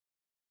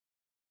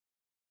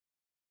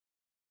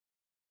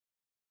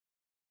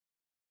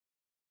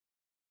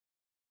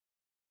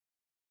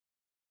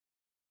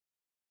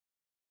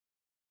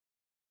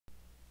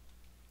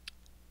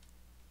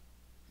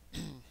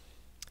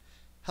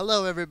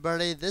Hello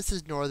everybody, this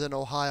is Northern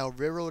Ohio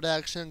Railroad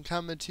Action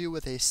coming to you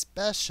with a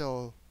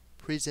special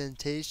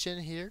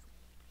presentation here.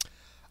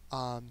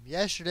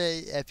 Yesterday,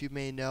 if you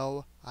may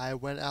know, I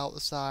went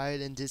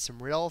outside and did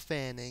some rail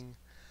fanning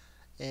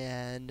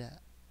and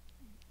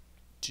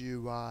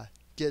to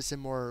get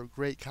some more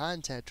great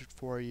content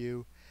for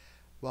you.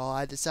 Well,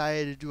 I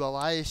decided to do a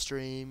live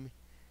stream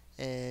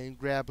and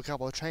grab a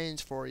couple of trains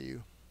for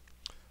you.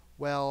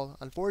 Well,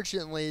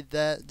 unfortunately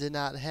that did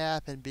not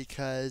happen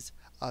because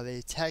of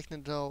a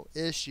technical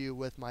issue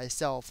with my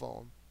cell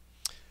phone.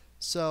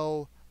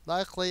 So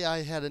luckily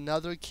I had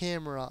another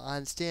camera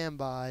on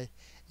standby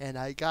and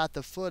I got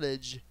the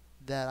footage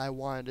that I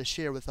wanted to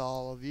share with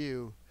all of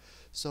you.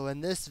 So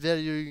in this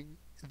video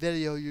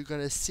you're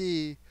going to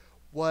see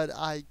what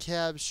I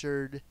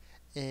captured,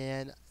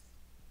 and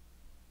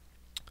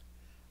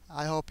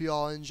I hope you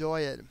all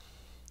enjoy it.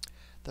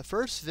 The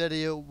first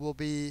video will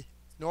be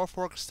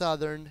Norfolk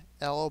Southern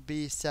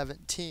LB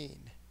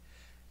 17.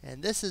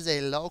 And this is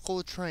a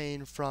local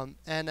train from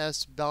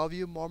NS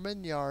Bellevue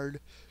Mormon Yard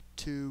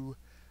to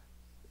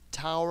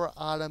Tower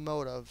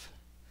Automotive.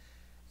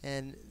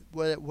 And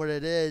what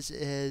it is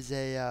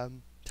a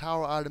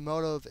Tower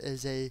Automotive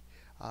is a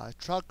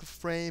truck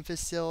frame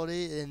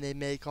facility, and they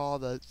make all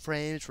the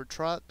frames for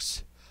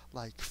trucks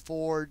like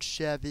Ford,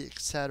 Chevy,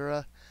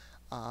 etc.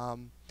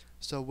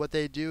 So what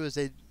they do is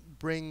they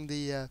bring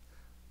they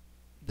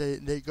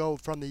go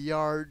from the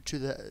yard to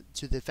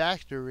the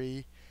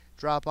factory,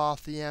 drop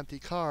off the empty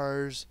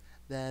cars,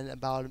 then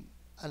about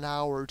an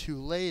hour or two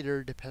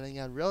later, depending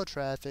on rail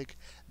traffic,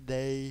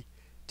 they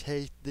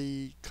take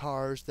the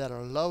cars that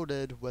are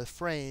loaded with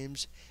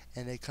frames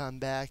and they come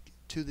back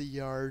to the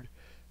yard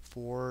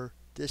for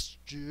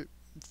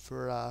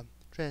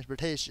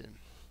transportation.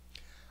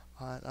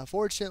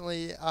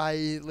 Unfortunately,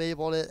 I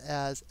labeled it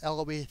as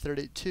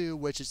LB32,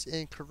 which is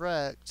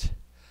incorrect.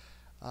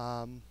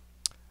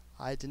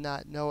 I did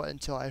not know it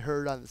until I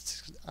heard on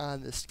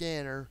the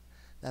scanner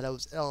that it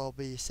was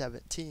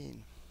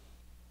LB17.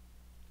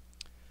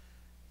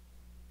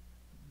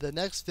 The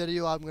next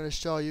video I'm going to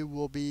show you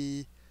will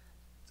be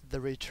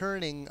the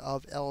returning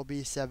of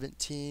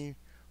LB17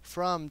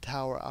 from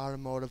Tower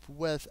Automotive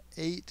with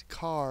 8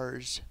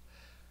 cars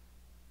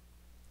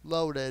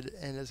loaded,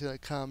 and it's going to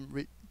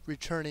come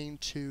returning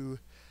to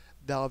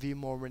Bellevue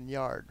Mormon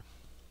Yard.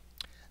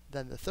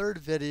 Then the third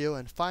video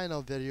and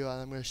final video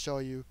I'm going to show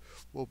you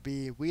will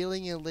be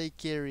Wheeling in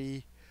Lake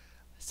Erie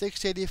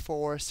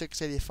 684,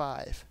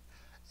 685,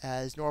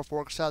 as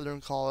Norfolk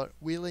Southern call it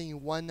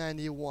Wheeling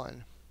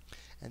 191.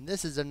 And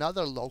this is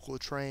another local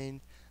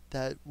train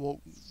that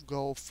will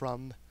go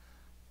from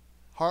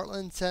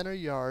Heartland Center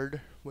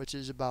Yard, which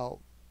is about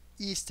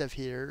east of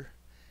here,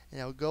 and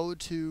it'll go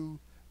to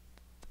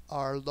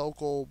our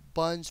local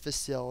Bunge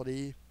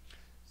facility,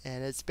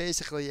 and it's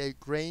basically a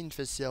grain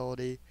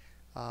facility,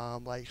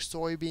 like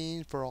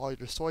soybean for all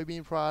your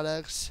soybean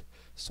products,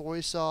 soy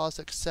sauce,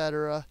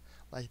 etc.,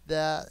 like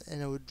that,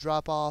 and it would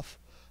drop off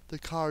the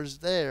cars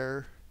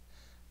there,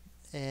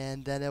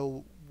 and then it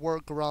will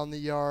work around the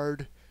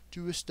yard,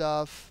 do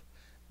stuff.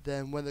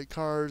 Then when the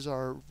cars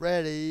are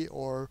ready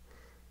or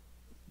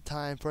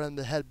time for them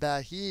to head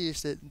back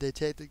east, they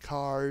take the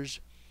cars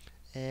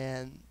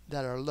and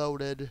that are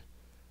loaded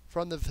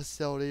from the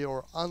facility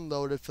or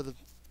unloaded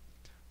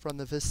from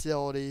the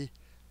facility,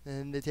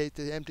 and they take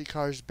the empty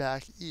cars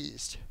back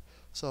east.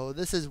 So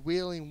this is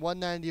Wheeling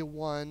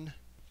 191,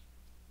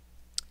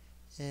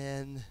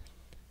 and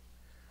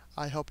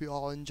I hope you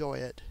all enjoy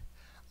it.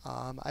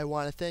 I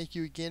want to thank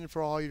you again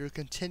for all your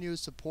continued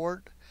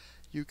support.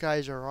 You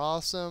guys are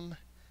awesome.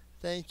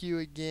 Thank you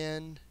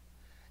again,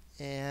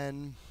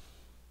 and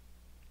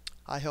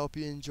I hope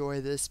you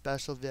enjoy this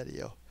special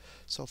video.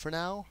 So for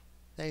now,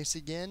 thanks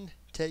again,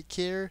 take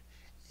care,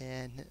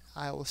 and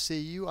I will see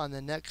you on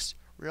the next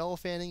rail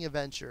fanning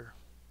adventure.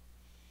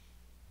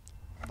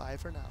 Bye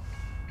for now.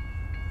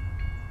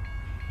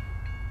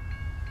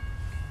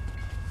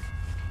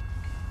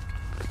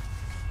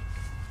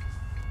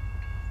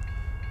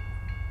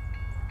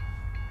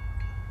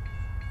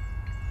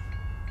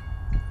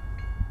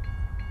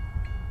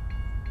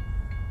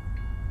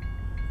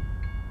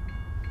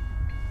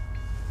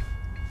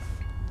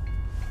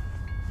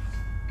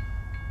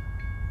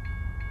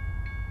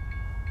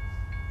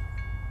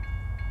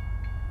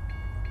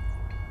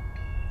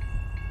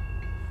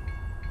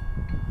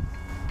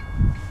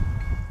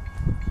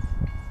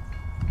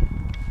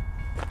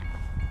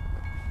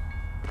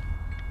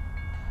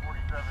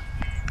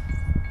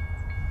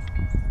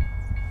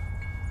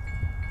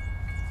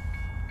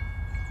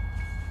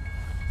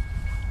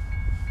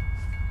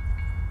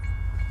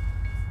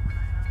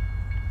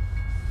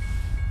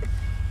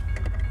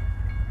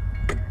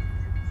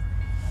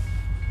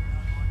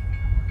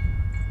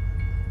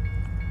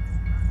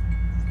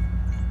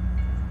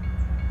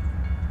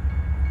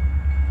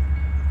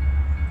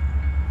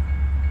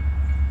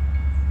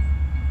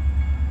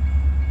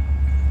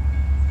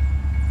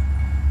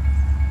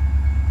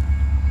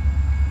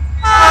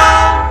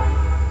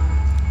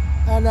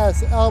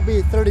 NS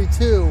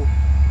LB32.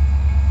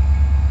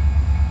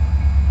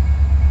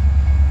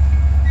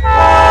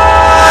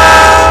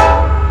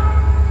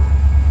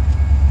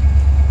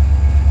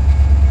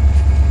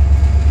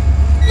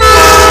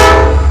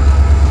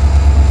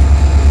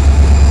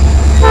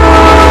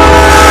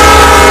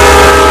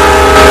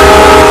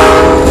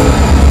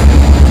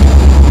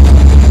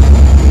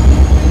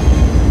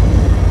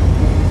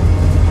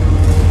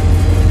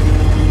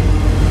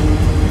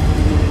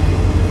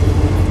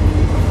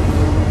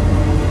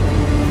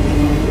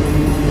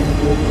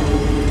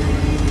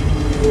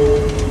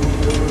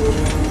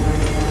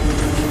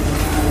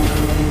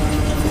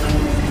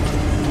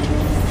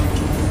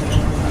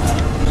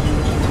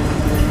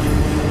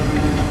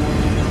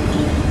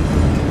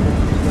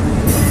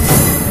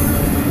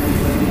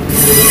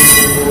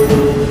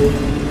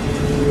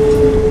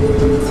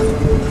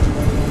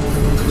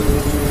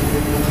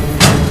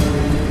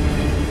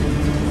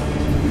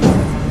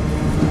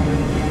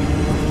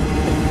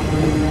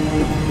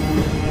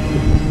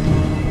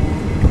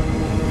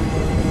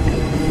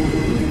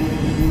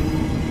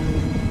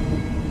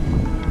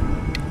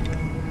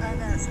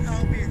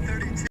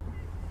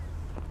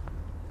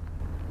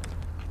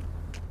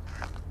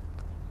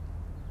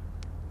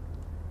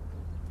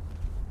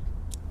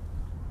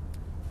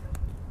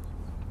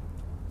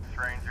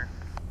 Stranger.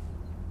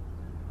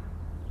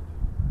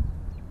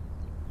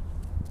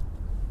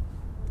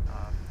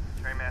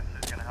 Trainmaster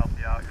is going to help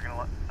you out. You're going to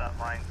let the set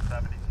line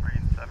 73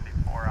 and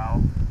 74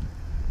 out.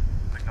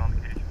 Signal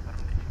indication, put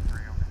them to E3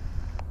 over.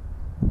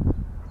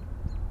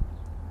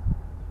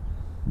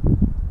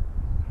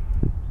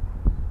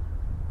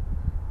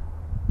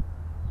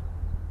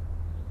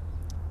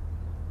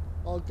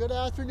 Well, good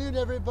afternoon,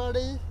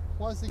 everybody.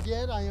 Once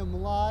again, I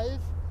am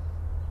live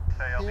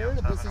here.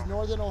 This is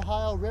Northern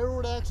Ohio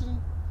Railroad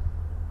action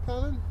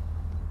coming.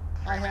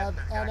 I have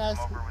NS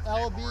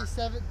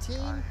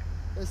LB17.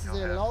 This is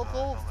a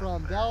local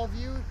from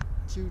Bellevue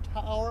to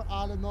Tower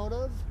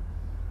Automotive,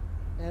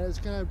 and it's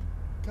going to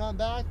come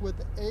back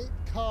with 8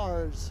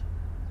 cars.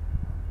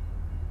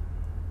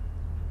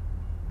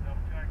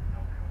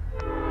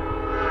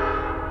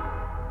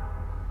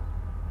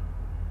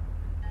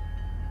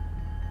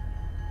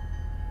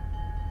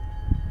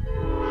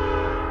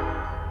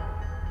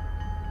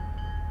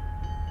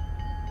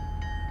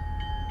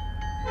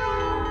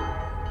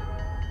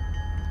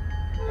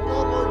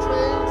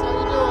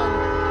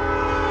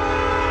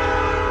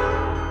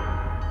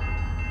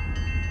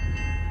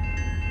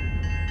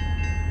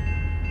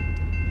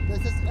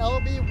 This is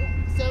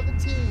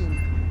LB17.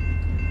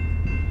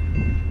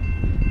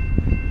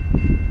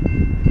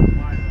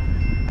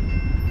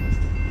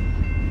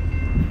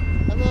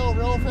 Hello,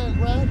 Railfan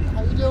Brett.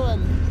 How you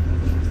doing?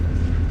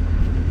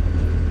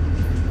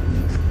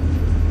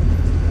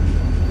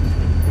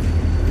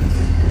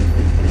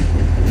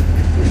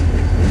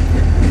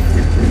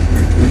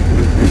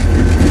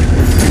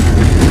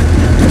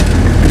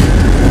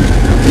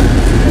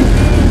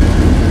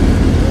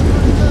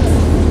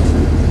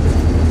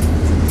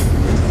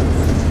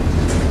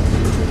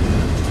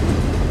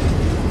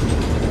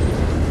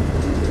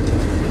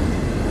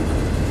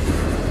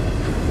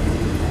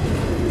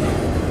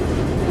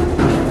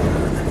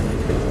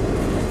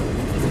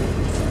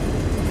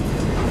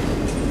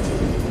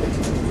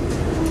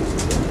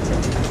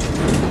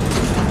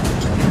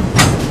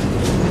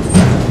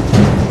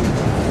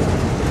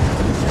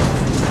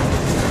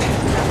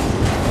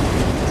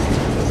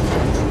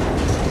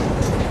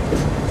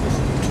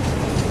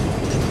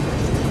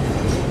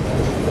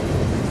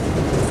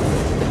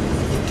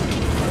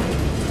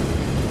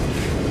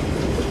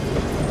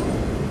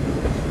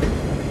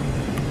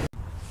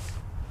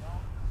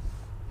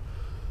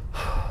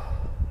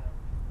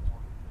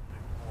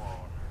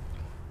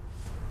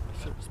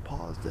 Should just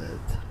paused it.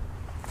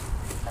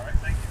 All right,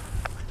 thank you.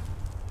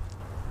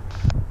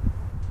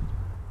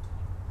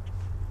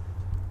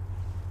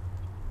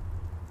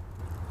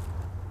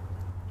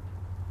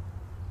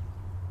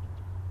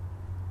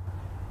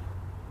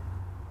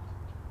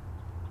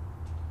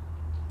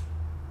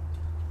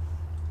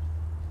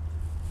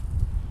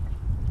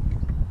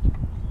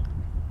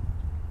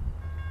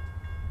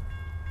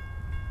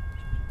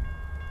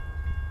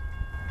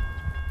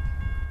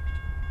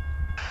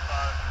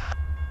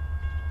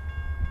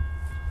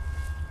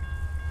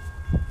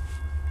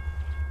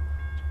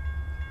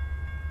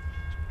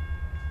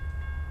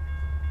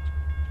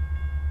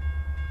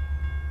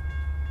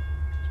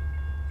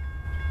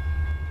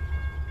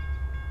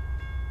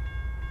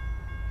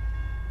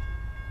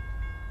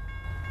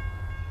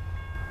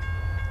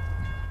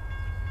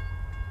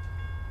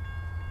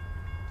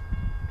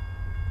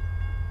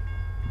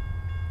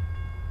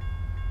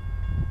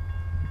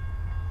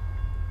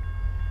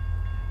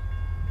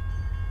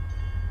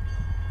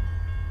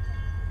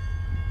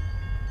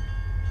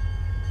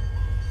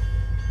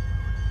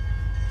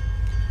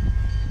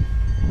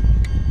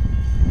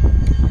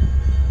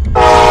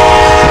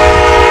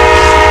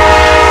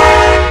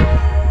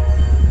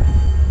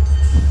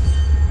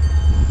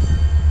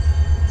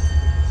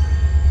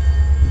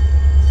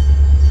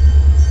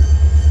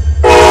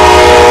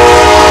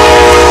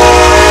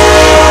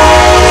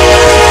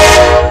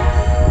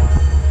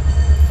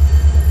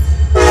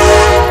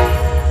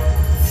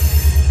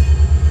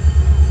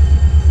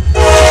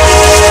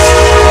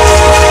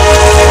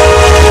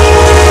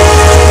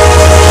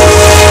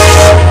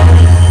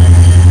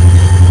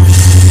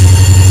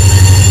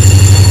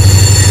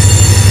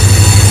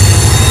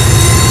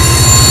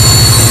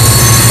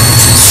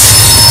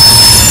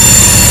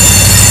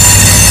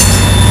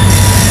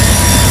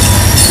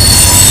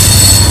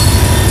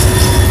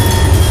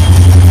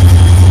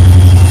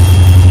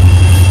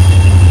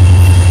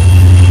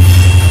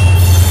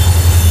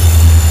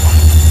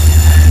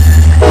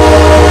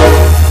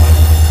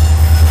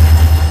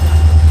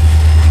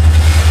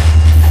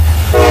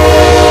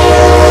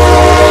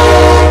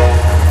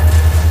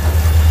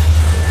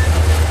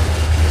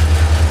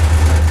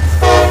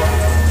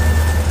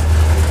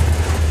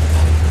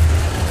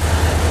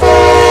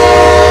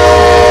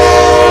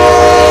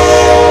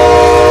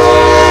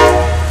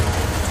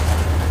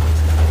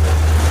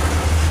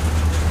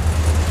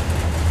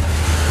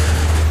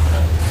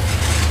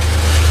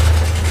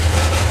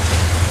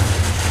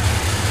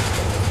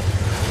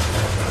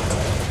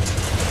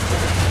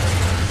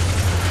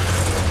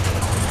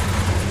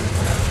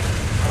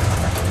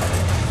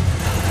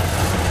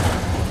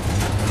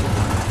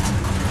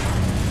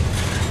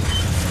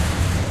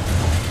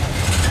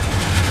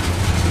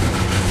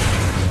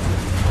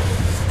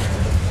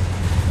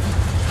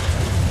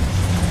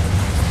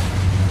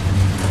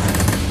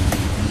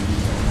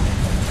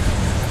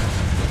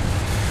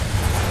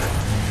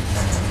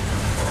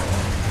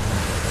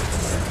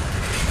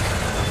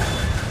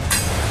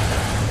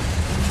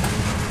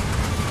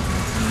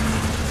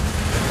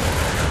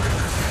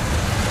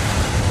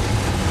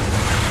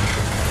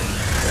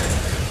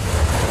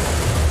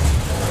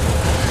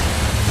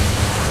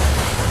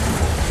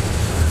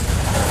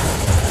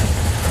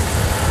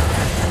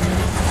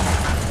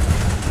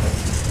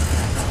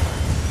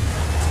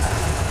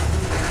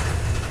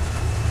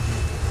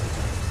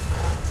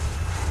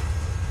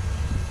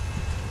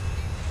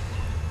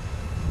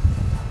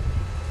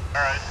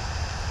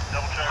 Alright,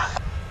 double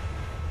check.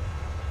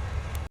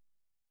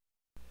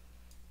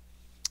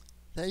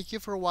 Thank you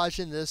for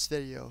watching this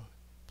video.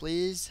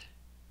 Please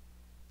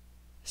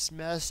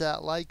smash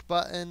that like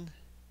button,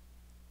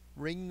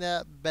 ring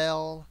that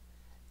bell,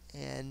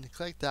 and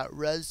click that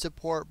red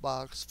support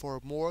box for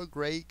more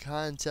great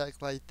content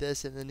like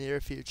this in the near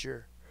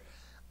future.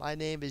 My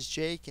name is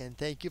Jake, and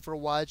thank you for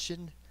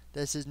watching.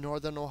 This is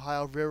Northern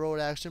Ohio Railroad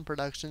Action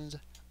Productions,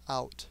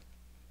 out.